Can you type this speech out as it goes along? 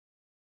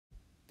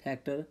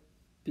factor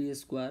p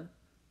square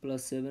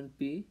plus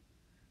 7p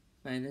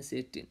minus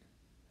 18.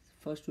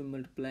 First we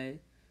multiply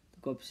the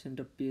coefficient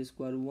of p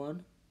square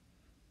 1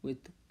 with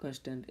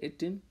constant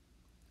 18,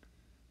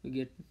 we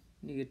get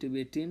negative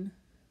 18,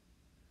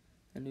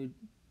 and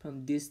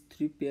from these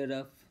three pair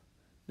of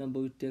number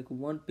we take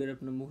one pair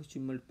of number which we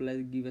multiply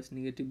give us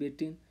negative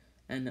 18,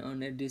 and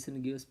on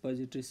addition give us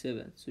positive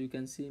 7. So you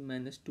can see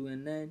minus 2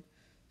 and 9,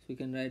 so we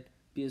can write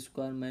p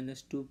square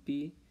minus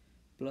 2p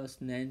plus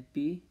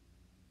 9p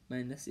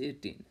minus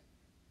 18,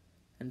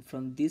 and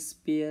from this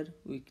pair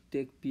we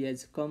take p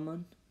as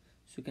common,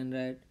 so you can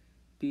write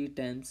p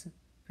times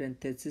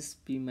parenthesis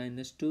p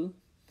minus 2.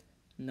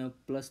 Now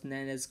plus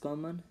 9 as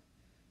common,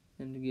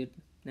 and we get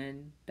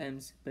 9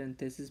 times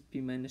parenthesis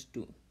p minus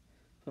 2.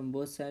 From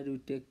both sides we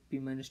take p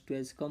minus 2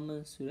 as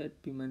common, so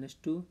write p minus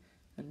 2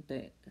 and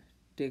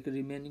take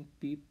remaining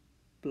p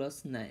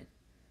plus 9,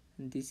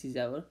 and this is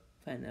our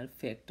final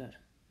factor.